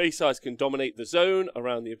 Your base size can dominate the zone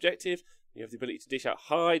around the objective. You have the ability to dish out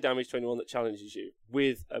high damage to anyone that challenges you,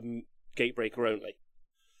 with a Gatebreaker only.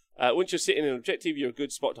 Once you're sitting in an objective, you're a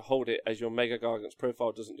good spot to hold it, as your Mega Gargant's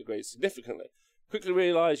profile doesn't degrade significantly. Quickly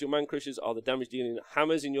realise your Man Crushers are the damage-dealing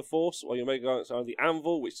hammers in your force, while your Mega Gargants are the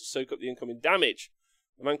anvil, which to soak up the incoming damage.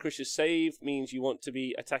 The Man Crushers save means you want to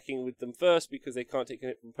be attacking with them first, because they can't take a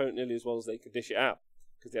hit from opponent nearly as well as they can dish it out,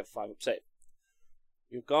 because they have 5 up save.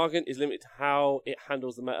 Your Gargant is limited to how it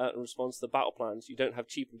handles the meta and responds to the battle plans. You don't have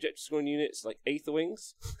cheap objective scoring units like Aether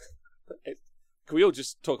Wings. Can we all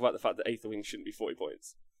just talk about the fact that Aether Wings shouldn't be 40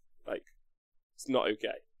 points? Like, it's not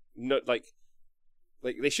okay. No, like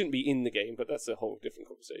they shouldn't be in the game, but that's a whole different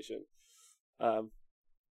conversation.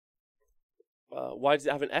 Why does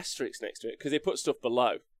it have an asterisk next to it? Because they put stuff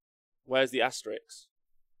below. Where's the asterisk?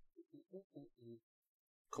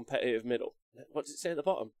 Competitive middle. What does it say at the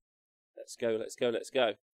bottom? Let's go, let's go, let's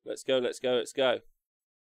go. Let's go, let's go, let's go.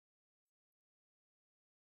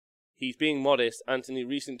 He's being modest. Anthony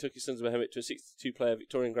recently took his Sons of Behemoth to a 62-player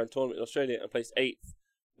Victorian Grand Tournament in Australia and placed 8th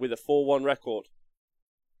with a 4-1 record,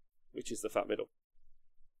 which is the fat middle.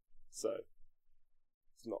 So,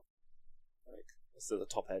 it's not like it's at the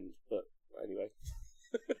top end, but anyway.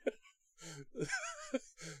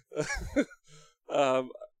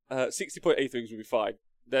 60.8 rings would be fine.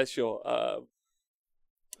 They're sure.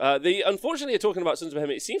 Unfortunately, talking about Sons of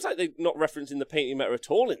Behemoth, it seems like they're not referencing the painting meta at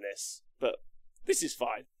all in this, but this is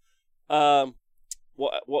fine.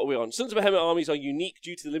 What are we on? Sons of Behemoth armies are unique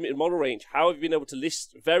due to the limited model range. How have you been able to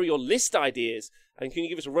vary your list ideas? And can you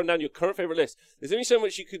give us a rundown of your current favourite list? There's only so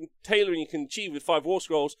much you can tailor and you can achieve with 5 War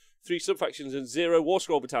Scrolls, 3 sub-factions, and 0 War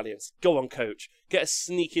Scroll battalions. Go on, coach. Get a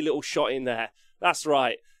sneaky little shot in there. That's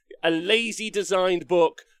right. A lazy designed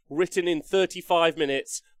book written in 35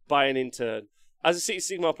 minutes by an intern. As a City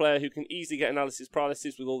Sigmar player who can easily get analysis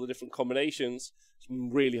paralysis with all the different combinations, it's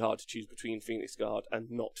really hard to choose between Phoenix Guard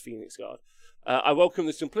and not Phoenix Guard. I welcome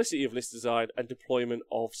the simplicity of list design and deployment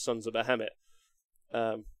of Sons of Behemoth.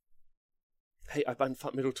 Hey, I banned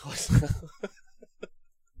Fat Middle twice now.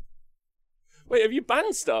 Wait, have you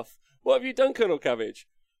banned stuff? What have you done, Colonel Cabbage?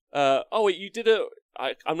 Oh, wait, you did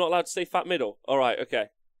I'm not allowed to say Fat Middle. All right, okay.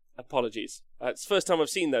 Apologies. It's the first time I've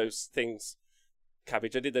seen those things.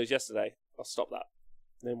 Cabbage, I did those yesterday. I'll stop that.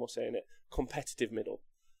 No more saying it. Competitive middle.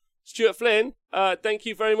 Stuart Flynn, thank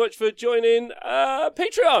you very much for joining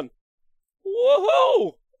Patreon.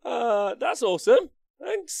 Woohoo! That's awesome.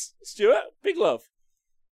 Thanks, Stuart. Big love.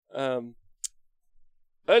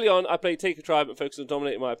 Early on, I played Taker Tribe and focused on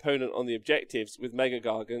dominating my opponent on the objectives with Mega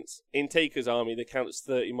Gargants. In Taker's army, they count as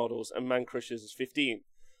 30 models and Man Crushers as 15.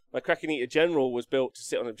 My Kraken Eater General was built to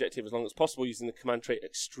sit on objective as long as possible using the command trait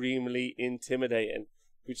Extremely Intimidating.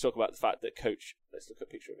 We just talk about the fact that Coach, let's look at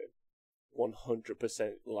a picture of him,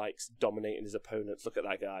 100% likes dominating his opponents. Look at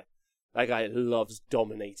that guy. That guy loves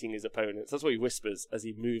dominating his opponents. That's what he whispers as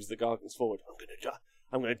he moves the Gargants forward.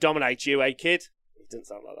 I'm gonna dominate you, eh, kid? He didn't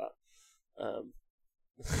sound like that.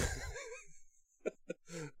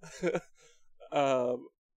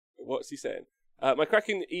 What's he saying? My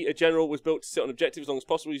Kraken Eater General was built to sit on objectives as long as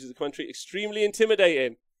possible using the command trait Extremely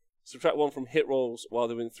Intimidating. Subtract 1 from hit rolls while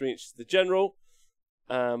they're within 3 inches of the General.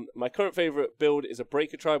 My current favourite build is a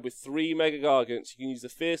Breaker Tribe with 3 Mega Gargants. You can use the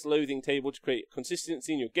Fierce Loathing table to create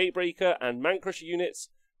consistency in your Gatebreaker and Man Crusher units.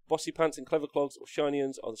 Bossy Pants and Clever Clogs or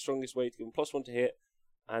Shinians are the strongest way to give them +1 to hit,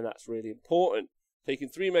 and that's really important. Taking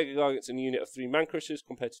 3 Mega Gargants and a unit of 3 Man Crushers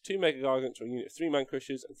compared to 2 Mega Gargants or a unit of 3 Man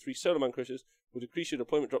Crushers and 3 Solo Man Crushers will decrease your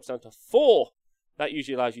deployment drops down to 4. That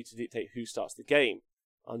usually allows you to dictate who starts the game.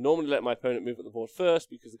 I'll normally let my opponent move up the board first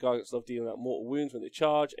because the Gargants love dealing out mortal wounds when they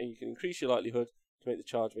charge, and you can increase your likelihood to make the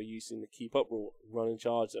charge by using the Keep Up rule. Run and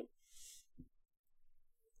charge them.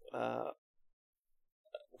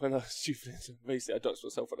 When I was stupid, basically I dodged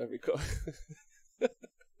myself on every card.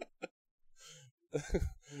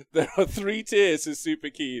 There are 3 tiers of Super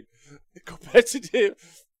Keen.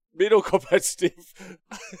 Competitive, middle competitive,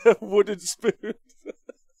 wooden spoon.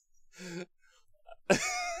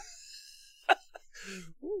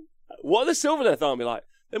 What are the Sylvaneth army like?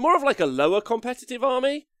 They're more of like a lower competitive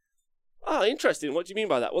army. Ah, interesting. What do you mean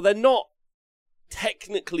by that? Well, they're not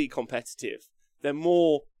technically competitive. They're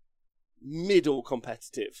more middle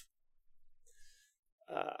competitive.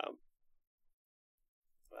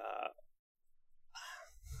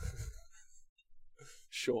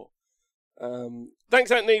 Sure.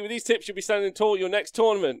 Thanks, Anthony. With these tips, you'll be standing tall at your next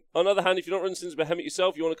tournament. On the other hand, if you don't run Sons of Behemoth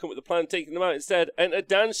yourself, you want to come up with a plan taking them out instead, enter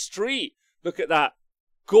Dan Street. Look at that.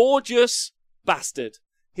 Gorgeous bastard.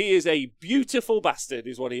 He is a beautiful bastard,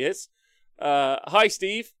 is what he is. Hi,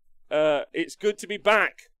 Steve. It's good to be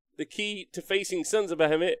back. The key to facing Sons of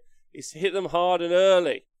Behemoth is to hit them hard and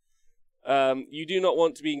early. You do not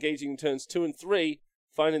want to be engaging in turns 2 and 3,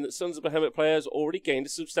 finding that Sons of Behemoth players already gained a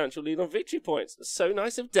substantial lead on victory points. That's so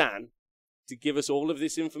nice of Dan to give us all of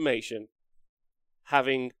this information,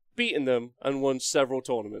 having beaten them and won several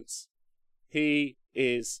tournaments. He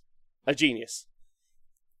is a genius.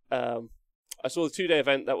 I saw the 2-day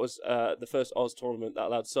event. That was the first Oz tournament that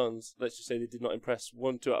allowed Suns. Let's just say they did not impress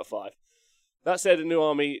 1, 2 out of 5. That said, a new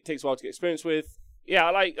army takes a while to get experience with.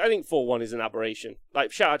 Yeah, I think 4-1 is an aberration.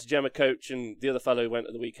 Like, shout out to Gemma Coach and the other fellow who went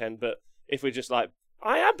at the weekend, but if we're just like,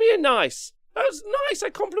 I am being nice. That was nice. I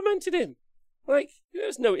complimented him. Like,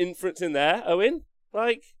 there's no inference in there, Owen.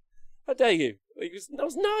 Like, how dare you? Like, that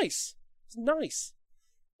was nice. It was nice.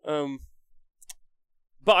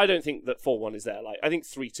 But I don't think that 4-1 is there. Like, I think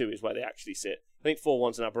 3-2 is where they actually sit. I think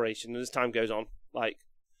 4-1's an aberration, and as time goes on, like,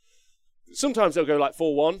 sometimes they'll go like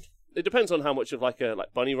 4-1. It depends on how much of like a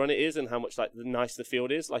bunny run it is and how much like nice the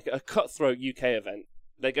field is. Like a cutthroat UK event,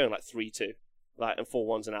 they're going like 3-2, like, and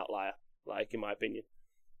 4-1's an outlier, like, in my opinion.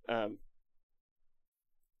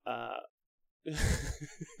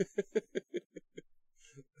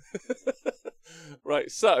 Right,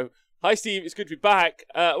 so hi Steve, it's good to be back.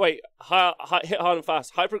 Hit hard and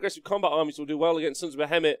fast. High progressive combat armies will do well against Sons of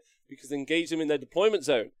Behemoth because they engage them in their deployment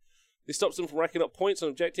zone. This stops them from racking up points on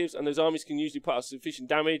objectives, and those armies can usually put out sufficient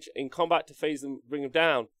damage in combat to phase them, bring them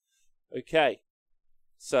down. Okay,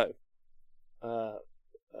 so no,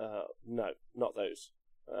 not those.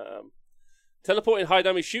 Teleporting high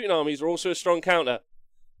damage shooting armies are also a strong counter.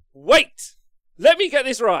 Wait, let me get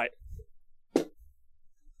this right.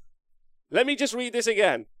 Let me just read this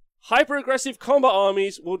again. Hyper-aggressive combat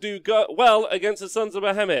armies will do well against the Sons of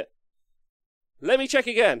Behemoth. Let me check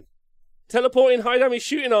again. Teleporting high-damage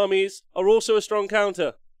shooting armies are also a strong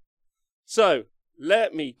counter. So,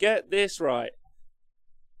 let me get this right.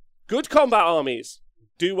 Good combat armies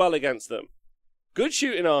do well against them. Good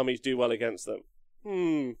shooting armies do well against them.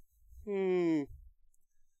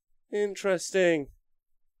 Interesting.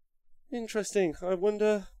 Interesting. I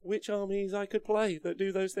wonder which armies I could play that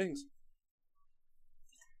do those things.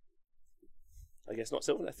 I guess not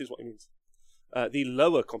Sylvaneth is what he means. The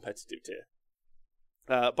lower competitive tier.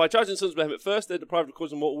 By charging Sons of Behemoth first, they're deprived of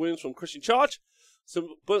causing mortal wounds from Christian charge.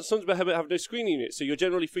 But Sons of Behemoth have no screen unit, so you're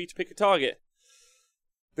generally free to pick a target.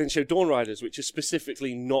 Then show Dawn Riders, which are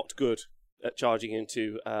specifically not good at charging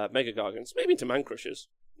into Mega Gargants. Maybe into Man Crushers.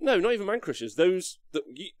 No, not even Man Crushers. Those that...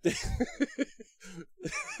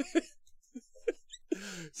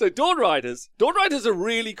 So Dawn Riders are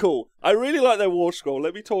really cool. I really like their War Scroll.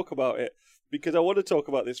 Let me talk about it, because I want to talk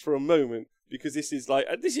about this for a moment, because this is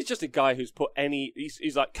just a guy who's put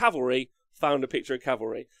he's like cavalry, found a picture of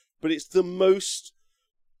cavalry, but it's the most,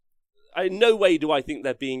 in no way do I think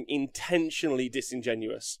they're being intentionally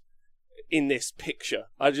disingenuous in this picture.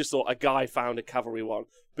 I just thought a guy found a cavalry one,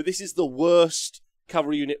 but this is the worst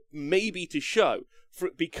cavalry unit maybe to show,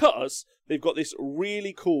 because they've got this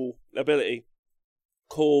really cool ability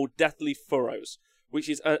called Deathly Furrows, which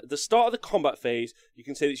is at the start of the combat phase. You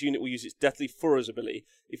can say this unit will use its Deathly Furrows ability.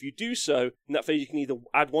 If you do so, in that phase you can either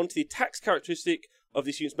add 1 to the attacks characteristic of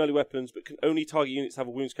this unit's melee weapons, but can only target units that have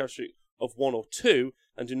a wounds characteristic of 1 or 2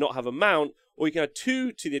 and do not have a mount, or you can add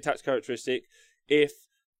 2 to the attacks characteristic if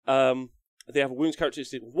they have a wounds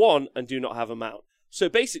characteristic of 1 and do not have a mount. So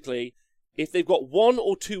basically, if they've got 1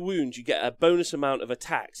 or 2 wounds, you get a bonus amount of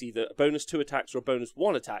attacks, either a bonus 2 attacks or a bonus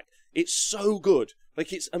 1 attack. It's so good.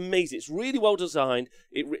 Like, it's amazing. It's really well designed.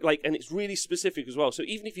 And it's really specific as well. So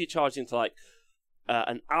even if you charged into like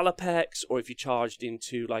an Alapex, or if you charged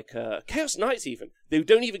into like Chaos Knights even, they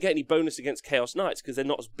don't even get any bonus against Chaos Knights because they're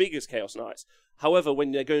not as big as Chaos Knights. However,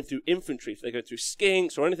 when they're going through infantry, if they go through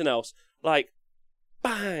skinks or anything else, like,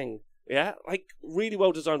 bang! Yeah? Like, really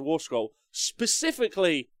well designed War Scroll.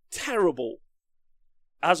 Specifically terrible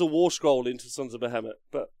as a War Scroll into Sons of Behemoth,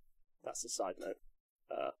 but that's a side note.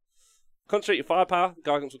 Concentrate your firepower.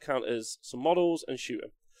 Gargants will count as some models and shoot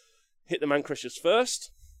them. Hit the Man Crushers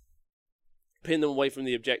first. Pin them away from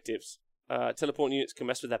the objectives. Teleporting units can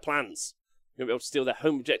mess with their plans. You'll be able to steal their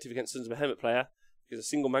home objective against Sons of Behemoth player, because a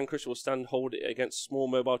single Man Crusher will stand hold it against a small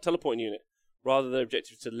mobile teleporting unit. Rather, their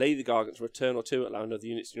objective is to lay the Gargants for a turn or 2, allowing other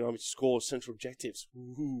units in your army to score central objectives.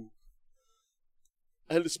 Woohoo!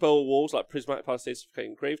 Other spell walls like Prismatic Palisade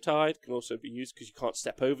Suffocating Gravetide can also be used because you can't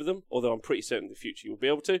step over them, although I'm pretty certain in the future you will be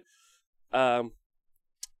able to.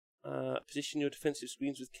 Position your defensive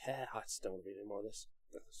screens with care. I just don't want to read any more of this.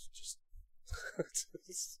 It's just...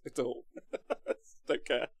 at all. Don't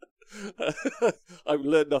care. I've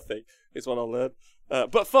learned nothing. It's what I'll learn.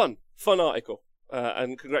 But fun article.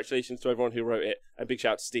 And congratulations to everyone who wrote it. And big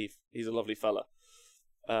shout out to Steve. He's a lovely fella.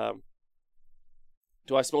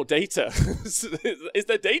 Do I smell data? Is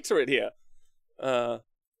there data in here? No,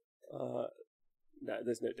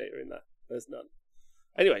 there's no data in that. There's none.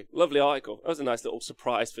 Anyway, lovely article. That was a nice little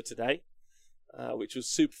surprise for today, which was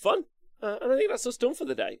super fun. And I think that's us done for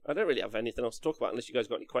the day. I don't really have anything else to talk about unless you guys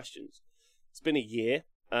got any questions. It's been a year.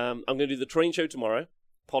 I'm going to do the terrain show tomorrow.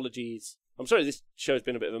 Apologies. I'm sorry this show's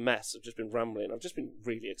been a bit of a mess. I've just been rambling. I've just been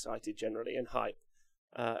really excited generally and hype.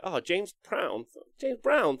 James Brown. James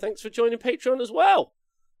Brown, thanks for joining Patreon as well.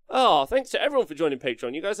 Oh, thanks to everyone for joining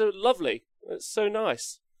Patreon. You guys are lovely. It's so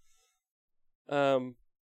nice.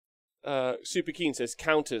 Super Keen says,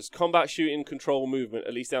 counters. Combat, shooting, control, movement.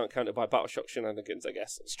 At least they aren't countered by Battleshock shenanigans, I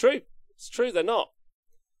guess. It's true. It's true, they're not.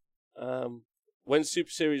 When's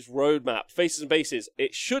Super Series roadmap? Faces and Bases.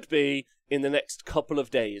 It should be in the next couple of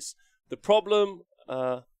days. The problem...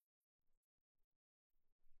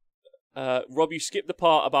 Rob, you skipped the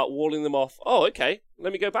part about walling them off. Oh, okay.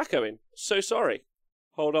 Let me go back, Owen. So sorry.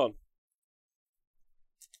 Hold on.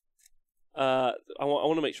 I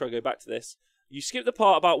want to make sure I go back to this. You skipped the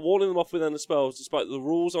part about walling them off with Endless Spells, despite the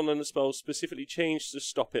rules on Endless Spells specifically changed to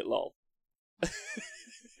stop it, lol.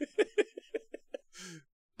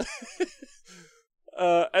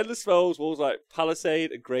 Endless Spells, walls like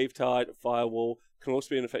Palisade and Gravetide and Firewall can also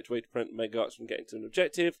be an effective way to prevent Mega Gargants from getting to an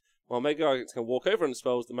objective. While Mega Gargants can walk over Endless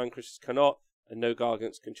Spells, the Man Crushers cannot, and no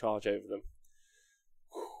Gargants can charge over them.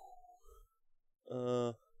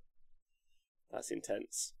 That's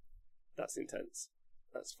intense. That's intense.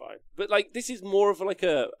 That's fine. But like, this is more of like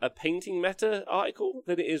a painting meta article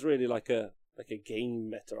than it is really like a game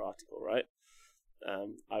meta article, right?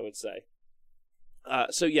 I would say.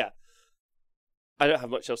 So yeah, I don't have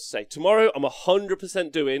much else to say. Tomorrow I'm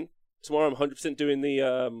 100% doing. Tomorrow I'm 100% doing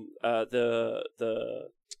the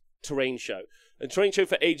terrain show. And terrain show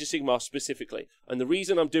for Age of Sigmar specifically. And the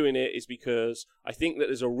reason I'm doing it is because I think that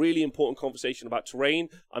there's a really important conversation about terrain.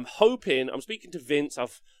 I'm speaking to Vince.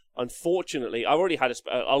 Unfortunately, I already had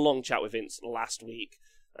a long chat with Vince last week,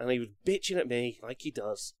 and he was bitching at me like he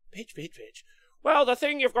does. Bitch. Well, the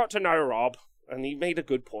thing you've got to know, Rob, and he made a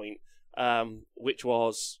good point, which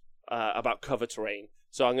was about cover terrain.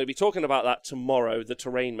 So I'm going to be talking about that tomorrow, the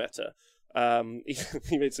terrain meta.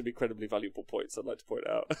 He made some incredibly valuable points I'd like to point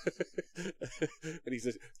out. And he's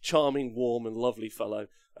a charming, warm, and lovely fellow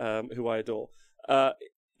who I adore. That's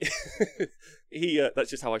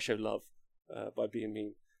just how I show love, by being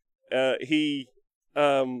mean. We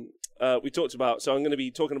talked about, so I'm going to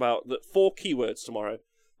be talking about the 4 keywords tomorrow.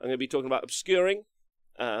 I'm going to be talking about obscuring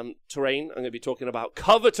terrain. I'm going to be talking about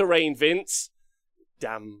cover terrain, Vince.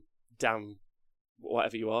 Damn,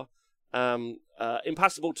 whatever you are.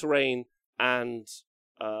 Impassable terrain, and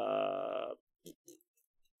there's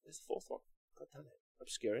the 4th one. God damn it.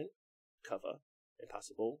 Obscuring, cover,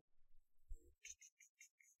 impassable.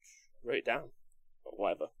 Wrote it down. Or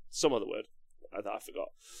whatever. Some other word that I forgot.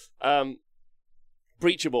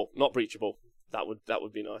 Breachable, not breachable. That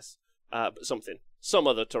would be nice. But something. Some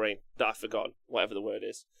other terrain that I've forgotten. Whatever the word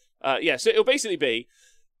is. Yeah, so it'll basically be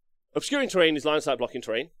obscuring terrain is line of sight blocking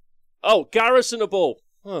terrain. Oh, garrisonable.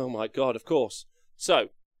 Oh my god, of course. So,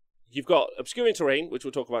 you've got obscuring terrain, which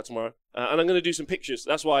we'll talk about tomorrow, and I'm going to do some pictures.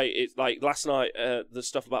 That's why it's like last night, the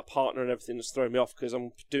stuff about partner and everything has thrown me off, because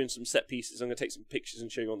I'm doing some set pieces. I'm going to take some pictures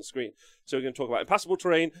and show you on the screen. So we're going to talk about impassable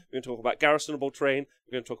terrain, we're going to talk about garrisonable terrain,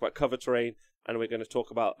 we're going to talk about cover terrain, and we're going to talk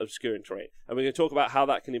about obscuring terrain. And we're going to talk about how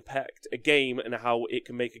that can impact a game, and how it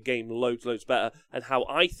can make a game loads better, and how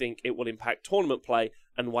I think it will impact tournament play,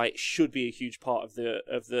 and why it should be a huge part of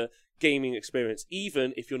the gaming experience,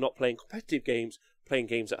 even if you're not playing competitive games, playing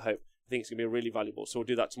games at home. I think it's going to be really valuable, so we'll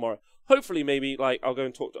do that tomorrow. Hopefully, maybe, I'll go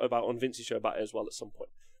and talk about on Vince's show about it as well at some point,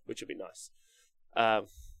 which would be nice.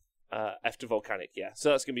 After Volcanic, yeah. So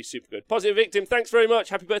that's going to be super good. Positive Victim, thanks very much.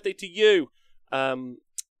 Happy birthday to you.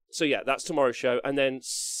 So yeah, that's tomorrow's show. And then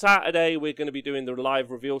Saturday, we're going to be doing the live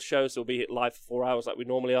reveal show, so we'll be live for 4 hours like we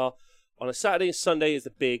normally are. On a Saturday and Sunday is the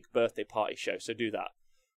big birthday party show, so do that.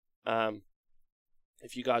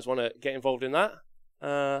 If you guys want to get involved in that.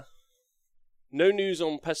 No news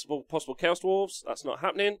on possible Chaos Dwarves. That's not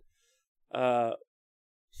happening. The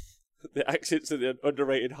accents are the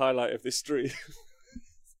underrated highlight of this stream.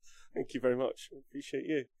 Thank you very much. Appreciate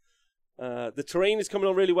you. The terrain is coming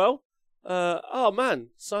on really well. Oh man,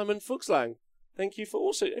 Simon Fugslang. Thank you for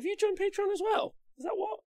also. Have you joined Patreon as well? Is that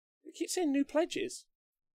what? You keep saying new pledges.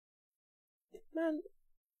 Man,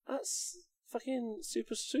 that's fucking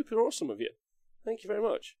super awesome of you. Thank you very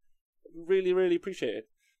much. Really appreciate it.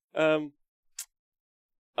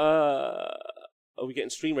 Are we getting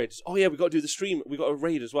stream raiders? Oh yeah, we got to do the stream. We got a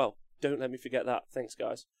raid as well. Don't let me forget that. Thanks,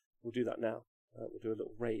 guys. We'll do that now. We'll do a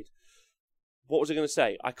little raid. What was I going to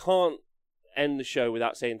say? I can't end the show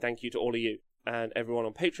without saying thank you to all of you and everyone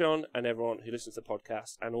on Patreon and everyone who listens to the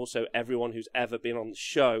podcast, and also everyone who's ever been on the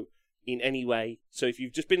show in any way. So if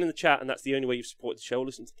you've just been in the chat and that's the only way you've supported the show,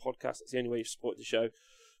 listen to the podcast, that's the only way you've supported the show,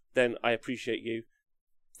 then I appreciate you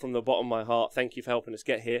from the bottom of my heart. Thank you for helping us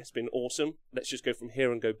get here. It's been awesome. Let's just go from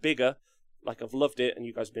here and go bigger. Like, I've loved it, and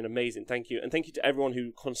you guys have been amazing. Thank you. And thank you to everyone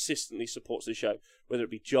who consistently supports the show, whether it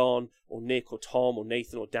be John, or Nick, or Tom, or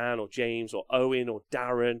Nathan, or Dan, or James, or Owen, or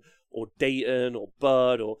Darren, or Dayton, or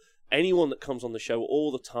Bud, or anyone that comes on the show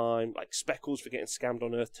all the time, like Speckles for getting scammed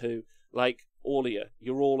on Earth 2, like, all of you.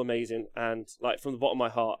 You're all amazing, and, like, from the bottom of my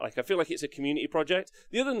heart, like, I feel like it's a community project.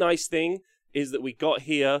 The other nice thing is that we got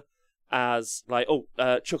here, as like,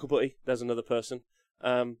 Chuckabutty, there's another person.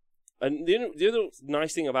 And the other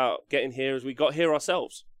nice thing about getting here is we got here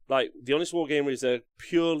ourselves. Like, The Honest Wargamer is a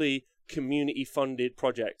purely community-funded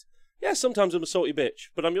project. Yeah, sometimes I'm a salty bitch,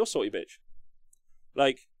 but I'm your salty bitch.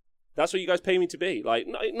 Like, that's what you guys pay me to be. Like,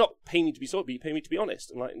 not pay me to be salty, but you pay me to be honest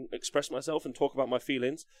and like express myself and talk about my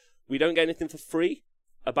feelings. We don't get anything for free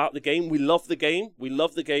about the game. We love the game. We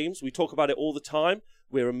love the games. We talk about it all the time.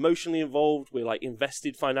 We're emotionally involved. We're like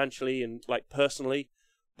invested financially and like personally,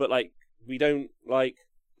 but like we don't like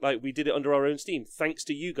we did it under our own steam, thanks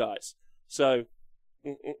to you guys. So,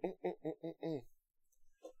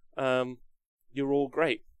 you're all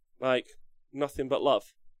great. Like, nothing but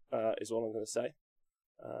love is all I'm going to say.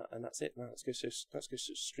 And that's it. Now let's go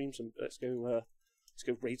stream some. Let's go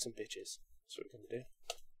raid some bitches. That's what we're going to do.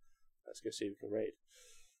 Let's go see if we can raid.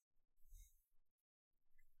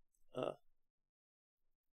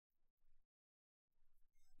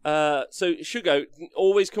 So Shugo,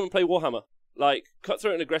 always come and play Warhammer. Like,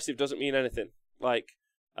 cutthroat and aggressive doesn't mean anything. Like,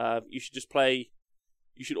 you should just play.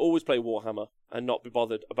 You should always play Warhammer and not be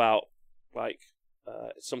bothered about like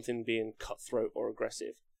something being cutthroat or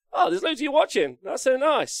aggressive. Oh, there's loads of you watching. That's so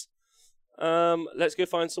nice. Let's go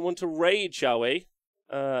find someone to raid, shall we?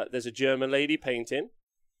 There's a German lady painting.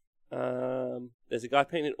 There's a guy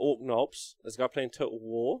painting Orc Knobs. There's a guy playing Total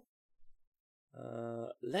War.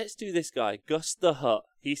 Let's do this guy, Gus the Hutt.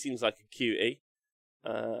 He seems like a cutie.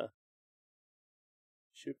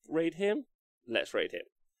 Should we raid him? Let's raid him.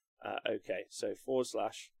 Okay, so /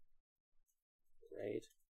 raid.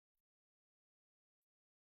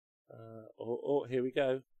 Here we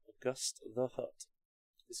go. Gus the Hutt.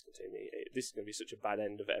 This is going to be such a bad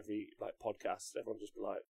end of every like podcast. Everyone just be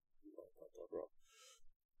like,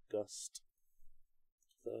 Gus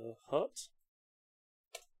the Hutt.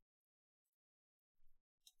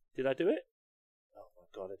 Did I do it? Oh my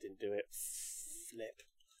god, I didn't do it. Flip.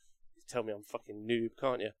 You tell me I'm fucking noob,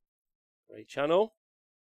 can't you? Raid channel.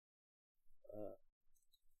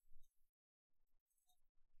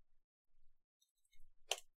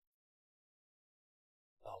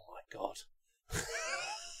 Oh my god.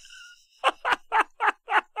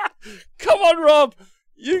 Come on, Rob!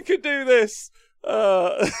 You can do this!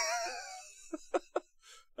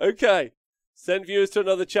 Okay. Send viewers to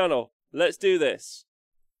another channel. Let's do this.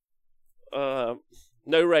 No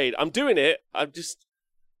raid. I'm doing it. I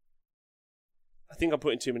think I'm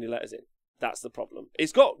putting too many letters in. That's the problem.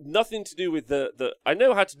 It's got nothing to do with the I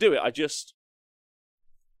know how to do it.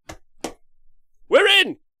 We're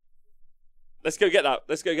in! Let's go get that.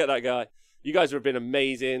 Let's go get that guy. You guys have been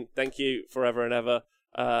amazing. Thank you forever and ever.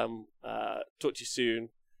 Talk to you soon.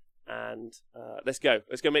 And let's go.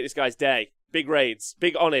 Let's go make this guy's day. Big raids.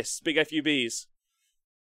 Big honest. Big FUBs.